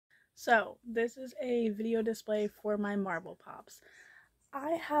So, this is a video display for my Marvel Pops.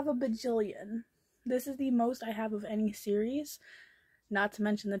 I have a bajillion. This is the most I have of any series, not to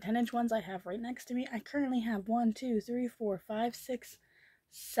mention the 10-inch ones I have right next to me. I currently have 1, 2, 3, 4, 5, 6,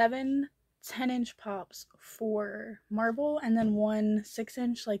 7 10-inch Pops for Marvel, and then one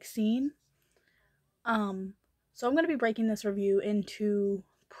 6-inch like scene. So I'm going to be breaking this review into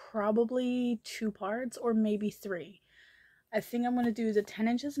probably 2 parts or maybe 3. I think I'm going to do the 10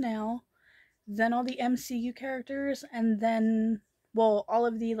 inches now, then all the MCU characters, and then, well, all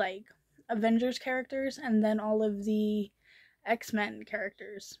of the, like, Avengers characters, and then all of the X-Men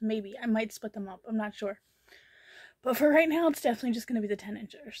characters. Maybe. I might split them up. I'm not sure. But for right now, it's definitely just going to be the 10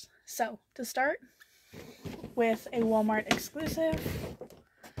 inchers. So, to start with a Walmart exclusive,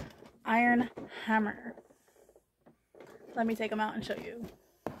 Iron Hammer. Let me take them out and show you.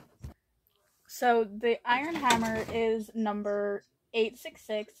 So, the Iron Hammer is number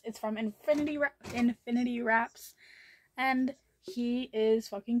 866. It's from Infinity Wraps, and he is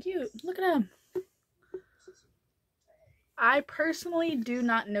fucking cute. Look at him. I personally do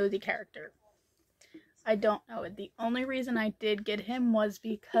not know the character. I don't know it. The only reason I did get him was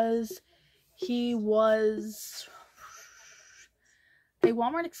because he was a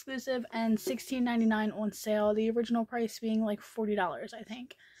Walmart exclusive and $16.99 on sale. The original price being like $40, I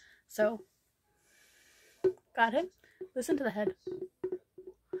think. So, got him. Listen to the head.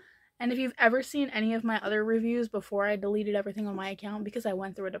 And if you've ever seen any of my other reviews before I deleted everything on my account because I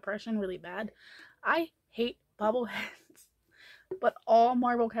went through a depression really bad, I hate bobbleheads. But all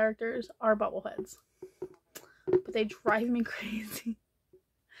Marvel characters are bobbleheads. But they drive me crazy.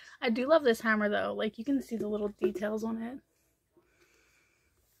 I do love this hammer though. Like, you can see the little details on it.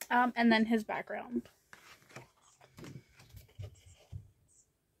 And then his background.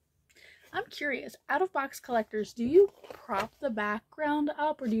 I'm curious, out-of-box collectors, do you prop the background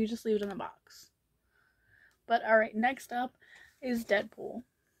up or do you just leave it in the box? But alright, next up is Deadpool.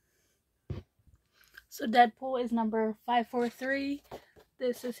 So Deadpool is number 543.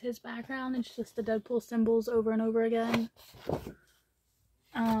 This is his background. It's just the Deadpool symbols over and over again.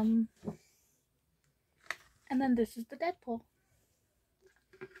 And then this is the Deadpool.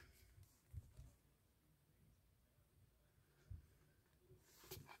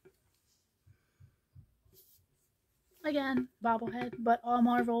 Again, bobblehead, but all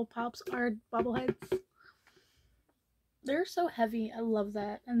Marvel Pops are bobbleheads. They're so heavy. I love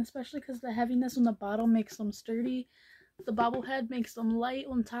that. And especially because the heaviness on the bottom makes them sturdy. The bobblehead makes them light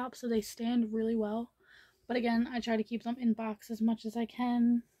on top so they stand really well. But again, I try to keep them in box as much as I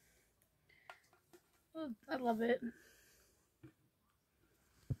can. Oh, I love it.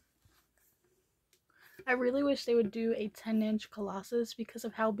 I really wish they would do a 10-inch Colossus because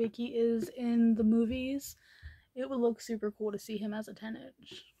of how big he is in the movies. It would look super cool to see him as a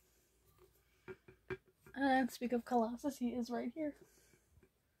 10-inch. And speak of Colossus, he is right here.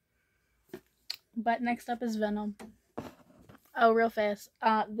 But next up is Venom. Oh, real fast.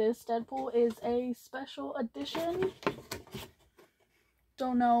 This Deadpool is a special edition.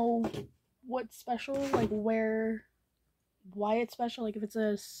 Don't know what's special, like why it's special, like if it's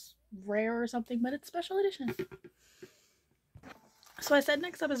a rare or something, but it's special edition. So I said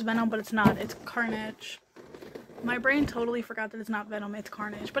next up is Venom, but it's not. It's Carnage. My brain totally forgot that it's not Venom, it's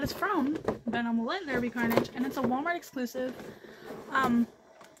Carnage. But it's from Venom Let There Be Carnage, and it's a Walmart exclusive. I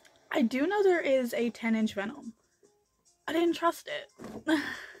do know there is a 10-inch Venom. I didn't trust it.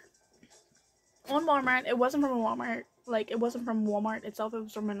 On Walmart, it wasn't from a Walmart. Like, it wasn't from Walmart itself, it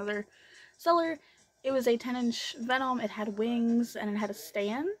was from another seller. It was a 10-inch Venom, it had wings, and it had a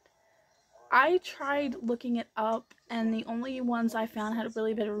stand. I tried looking it up, and the only ones I found had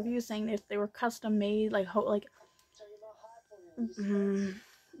really bad reviews saying that they were custom made, like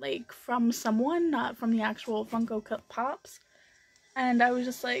from someone, not from the actual Funko Pops. And I was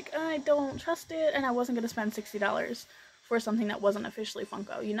just like, I don't trust it, and I wasn't going to spend $60 for something that wasn't officially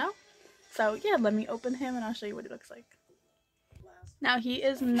Funko, you know? So yeah, let me open him and I'll show you what he looks like. Now he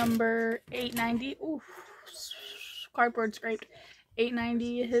is number 890. Ooh, cardboard scraped.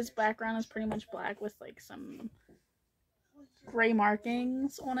 890. His background is pretty much black with like some gray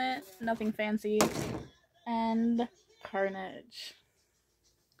markings on it. Nothing fancy. And Carnage.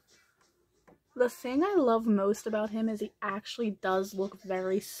 The thing I love most about him is he actually does look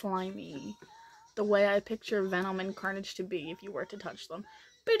very slimy. The way I picture Venom and Carnage to be if you were to touch them.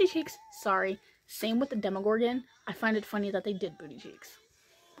 Booty cheeks. Sorry. Same with the Demogorgon. I find it funny that they did booty cheeks.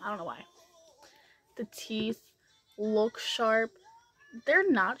 I don't know why. The teeth look sharp. They're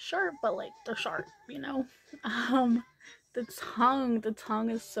not sharp, but like they're sharp, you know? The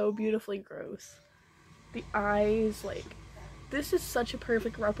tongue is so beautifully gross. The eyes, like, this is such a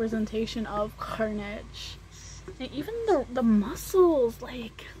perfect representation of Carnage. And even the muscles,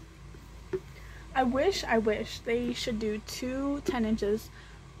 like, I wish they should do 2 10 inches,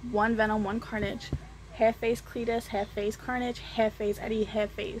 1 Venom, 1 Carnage, half face Cletus, half face Carnage, half face Eddie,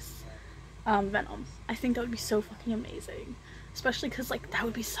 half face Venom. I think that would be so fucking amazing. Especially because, like, that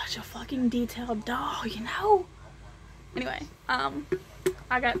would be such a fucking detailed doll, you know? Anyway,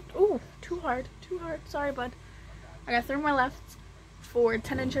 I got, ooh, too hard, sorry bud. I got 3 more left for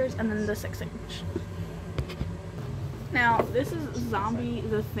 10 inches and then the 6 inch. Now, this is Zombie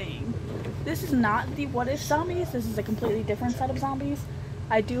the Thing. This is not the What If zombies, this is a completely different set of zombies.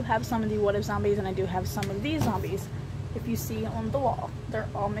 I do have some of the What If zombies and I do have some of these zombies. If you see on the wall, they're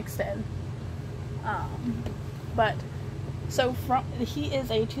all mixed in. But, so he is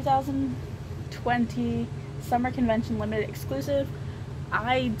a 2020 Summer Convention Limited exclusive.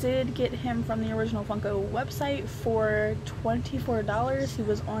 I did get him from the original Funko website for $24. He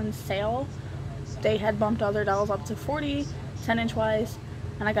was on sale. They had bumped all their dolls up to 40, 10 inch wise,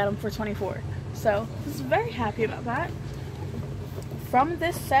 and I got him for 24. So I was very happy about that. From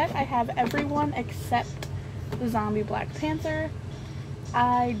this set, I have everyone except the zombie Black Panther.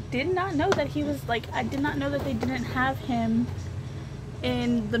 I did not know that he was, like, I did not know that they didn't have him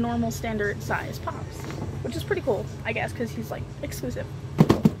in the normal standard size pops, which is pretty cool, I guess, because he's, like, exclusive.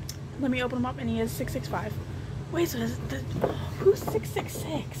 Let me open him up, and he is 665. Wait, so who's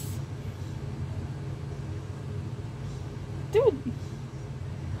 666? Dude,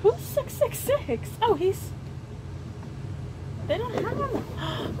 who's 666? Oh, they don't have him.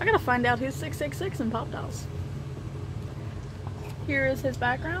 I gotta find out who's 666 in Pop Dolls. Here is his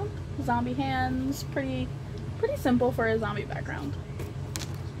background. Zombie hands, pretty simple for a zombie background.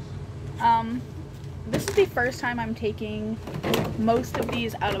 This is the first time I'm taking most of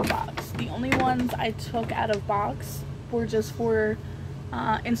these out of box. The only ones I took out of box were just for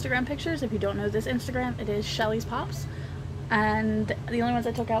Instagram pictures. If you don't know this Instagram, it is Shelly's Pops. And the only ones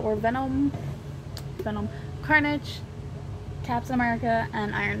I took out were Venom, Carnage, Captain America,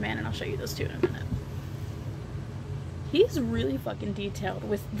 and Iron Man, and I'll show you those 2 in a minute. He's really fucking detailed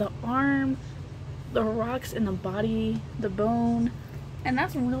with the arm, the rocks in the body, the bone, and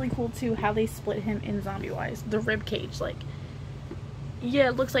that's really cool too, how they split him in zombie-wise. The rib cage, like, yeah,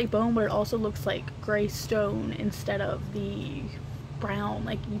 it looks like bone, but it also looks like gray stone instead of the brown.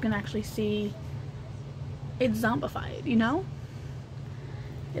 Like, you can actually see it's zombified, you know?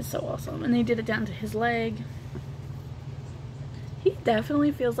 It's so awesome. And they did it down to his leg. He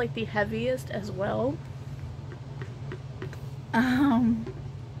definitely feels like the heaviest as well.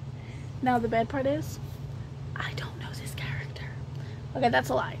 Now the bad part is, I don't know this character. Okay, that's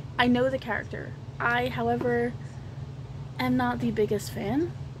a lie. I know the character. I, however, am not the biggest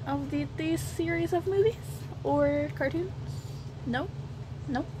fan of these series of movies or cartoons. Nope.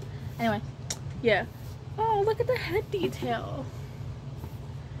 Anyway, yeah. Oh, look at the head detail.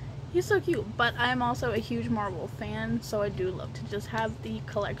 He's so cute, but I'm also a huge Marvel fan, so I do love to just have the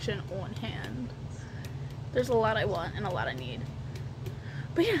collection on hand. There's a lot I want and a lot I need.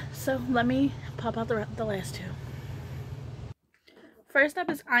 But yeah, so let me pop out the last 2. First up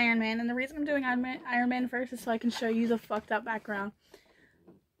is Iron Man, and the reason I'm doing Iron Man first is so I can show you the fucked up background.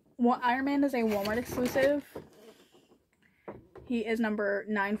 Well, Iron Man is a Walmart exclusive. He is number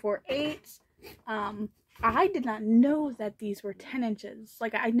 948. I did not know that these were 10 inches.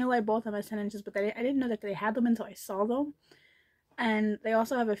 Like, I know I bought them as 10 inches, but I didn't know that they had them until I saw them. And they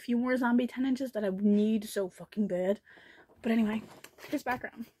also have a few more zombie 10 inches that I need so fucking bad. But anyway, his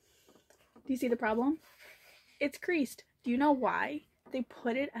background. Do you see the problem? It's creased. Do you know why? They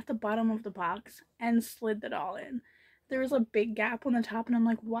put it at the bottom of the box and slid the doll in. There was a big gap on the top, and I'm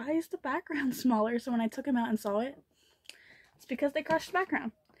like, why is the background smaller? So when I took him out and saw it, it's because they crushed the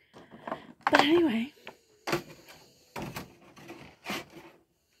background. But anyway,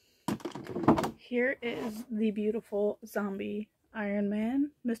 here is the beautiful zombie Iron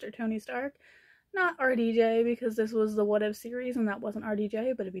Man, Mr. Tony Stark. Not RDJ, because this was the What If series and that wasn't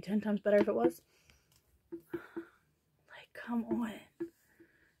RDJ, but it'd be 10 times better if it was. Like, come on.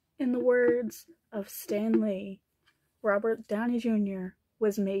 In the words of Stan Lee, Robert Downey Jr.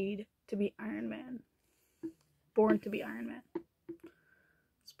 was made to be Iron Man. Born to be Iron Man.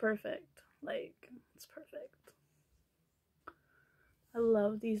 It's perfect. Like, it's perfect. I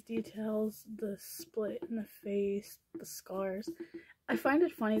love these details, the split in the face, the scars. I find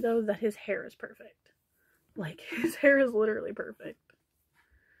it funny though that his hair is perfect. Like, his hair is literally perfect.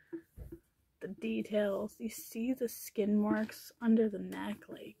 The details, you see the skin marks under the neck,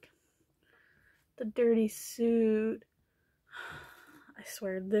 like the dirty suit. I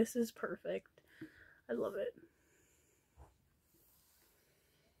swear, this is perfect. I love it.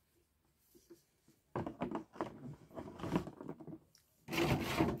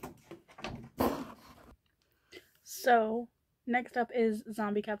 So next up is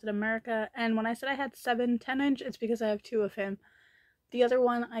Zombie Captain America, and when I said I had 7 10-inch, it's because I have 2 of him. The other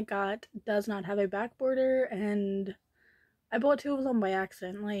one I got does not have a back border, and I bought 2 of them by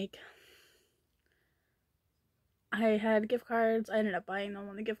accident. Like, I had gift cards, I ended up buying them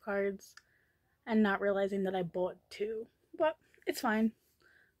on the gift cards, and not realizing that I bought 2. But it's fine.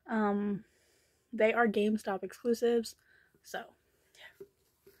 They are GameStop exclusives, so yeah.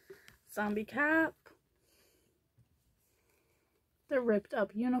 Zombie Cap. The ripped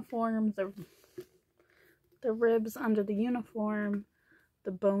up uniform, the ribs under the uniform,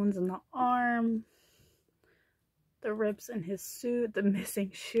 the bones in the arm, the rips in his suit, the missing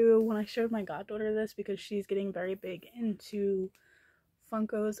shoe. When I showed my goddaughter this, because she's getting very big into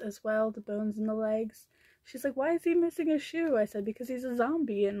Funkos as well, the bones in the legs, she's like, why is he missing a shoe? I said, because he's a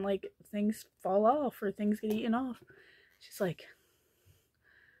zombie and like things fall off or things get eaten off. She's like,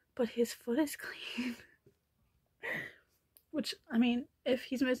 but his foot is clean. Which, I mean, if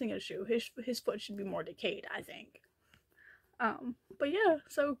he's missing a shoe, his foot should be more decayed, I think. But yeah,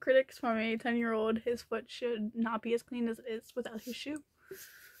 so critics from a 10-year-old, his foot should not be as clean as it is without his shoe.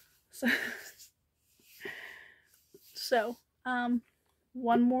 So,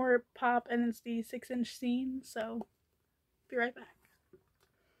 one more pop and it's the 6-inch scene, so be right back.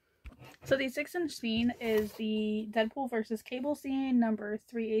 So the 6-inch scene is the Deadpool versus Cable scene, number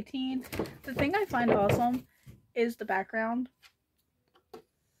 318. The thing I find awesome is the background.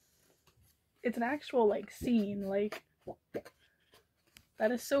 It's an actual, like, scene, like,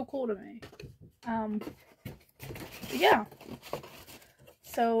 that is so cool to me. Yeah.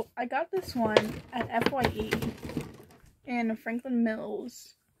 So I got this one at FYE in Franklin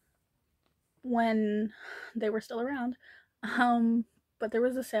Mills when they were still around. But there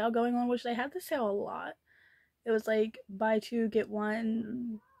was a sale going on, which they had the sale a lot. It was like buy 2 get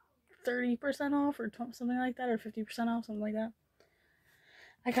 1 30% off or something like that, or 50% off, something like that.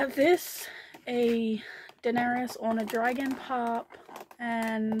 I got this, a Daenerys on a dragon pop,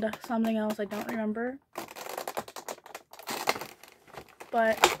 and something else I don't remember.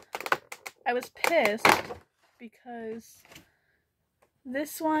 But I was pissed because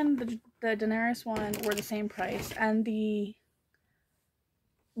this one, the Daenerys one, were the same price, and it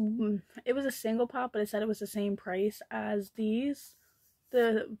was a single pop, but it said it was the same price as these.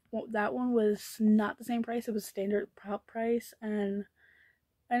 That one was not the same price. It was standard pop price, and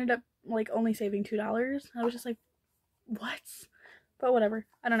I ended up like only saving $2. I was just like, what? But whatever.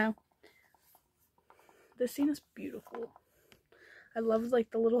 I don't know. This scene is beautiful. I love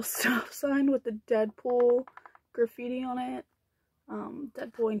like the little stop sign with the Deadpool graffiti on it.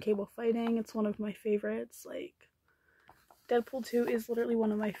 Deadpool and Cable fighting. It's one of my favorites. Like, Deadpool 2 is literally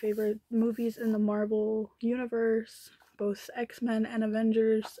one of my favorite movies in the Marvel universe. Both X-Men and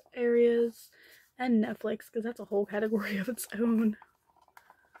Avengers areas. And Netflix, because that's a whole category of its own.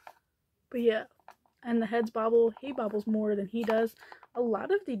 But yeah. And the heads bobble. He bobbles more than he does. A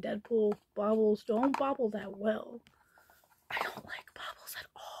lot of the Deadpool bobbles don't bobble that well. I don't like bobbles at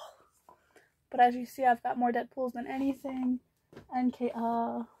all. But as you see, I've got more Deadpools than anything. And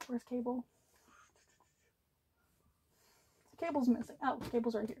where's Cable? Cable's missing. Oh,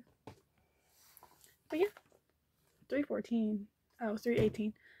 Cable's right here. But yeah. 314. Oh,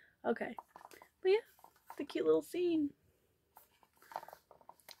 318. Okay. But yeah, the cute little scene.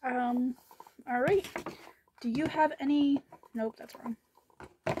 Alright. Do you have any... Nope, that's wrong.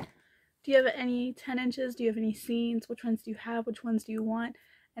 Do you have any 10 inches? Do you have any scenes? Which ones do you have? Which ones do you want?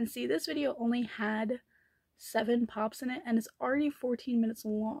 And see, this video only had 7 pops in it, and it's already 14 minutes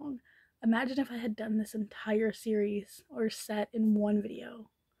long. Imagine if I had done this entire series or set in one video.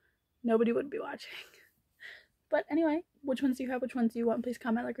 Nobody would be watching. But anyway, which ones do you have? Which ones do you want? Please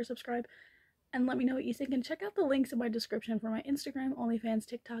comment, like, or subscribe. And let me know what you think. And check out the links in my description for my Instagram, OnlyFans,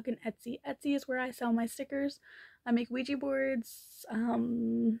 TikTok, and Etsy. Etsy is where I sell my stickers. I make Ouija boards,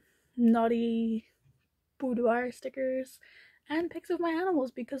 naughty boudoir stickers, and pics of my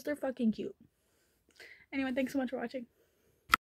animals because they're fucking cute. Anyway, thanks so much for watching.